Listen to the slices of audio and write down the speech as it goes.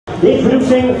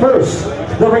Introducing first,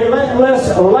 the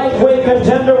relentless lightweight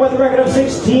contender with a record of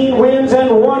 16 wins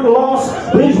and 1 loss.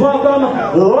 Please welcome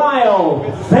Lyle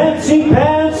Fancy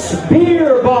Pants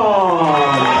Beerbohm.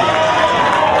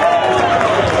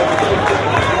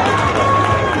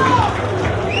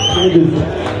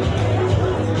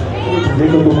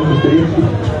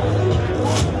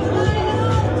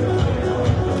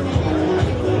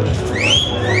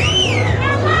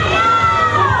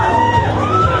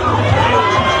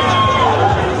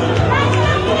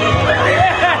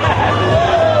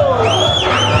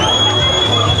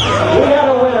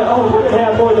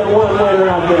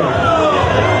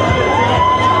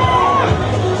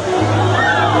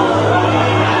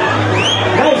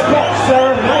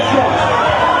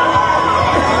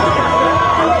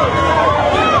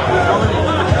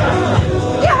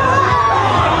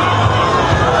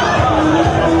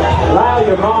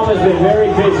 Your mom has been very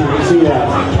busy, you see that.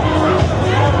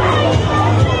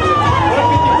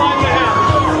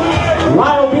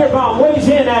 Lyle Beerbohm weighs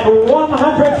in at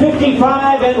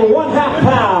 155 and 1/2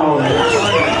 pounds.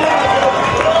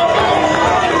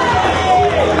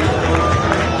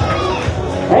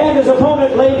 And his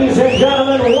opponent, ladies and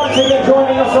gentlemen, once again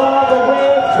joining us all the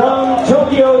way from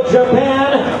Tokyo,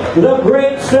 Japan, the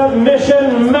great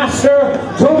submission master,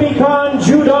 Tobikan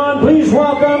Judon. Please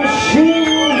welcome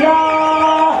Shinya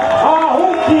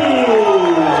Aoki.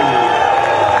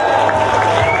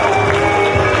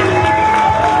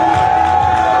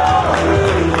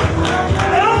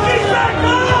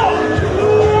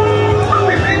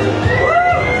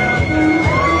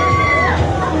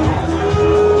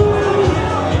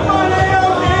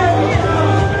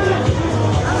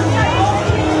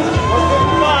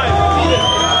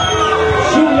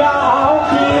 Shinya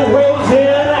Aoki weighs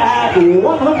in at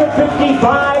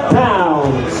 155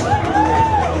 pounds.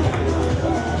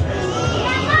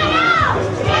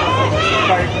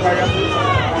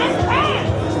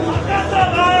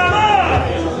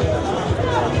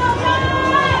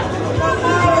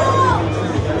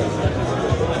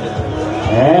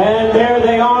 And there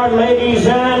they are, ladies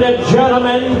and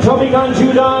gentlemen. Tobikan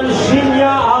Judon,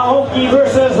 Shinya Aoki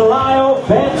versus Lyle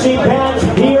Fancy Pants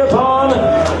Beerbohm.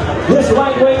 This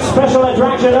lightweight special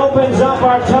attraction opens up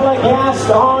our telecast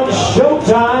on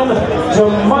Showtime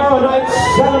tomorrow night,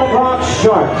 7 o'clock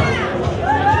sharp.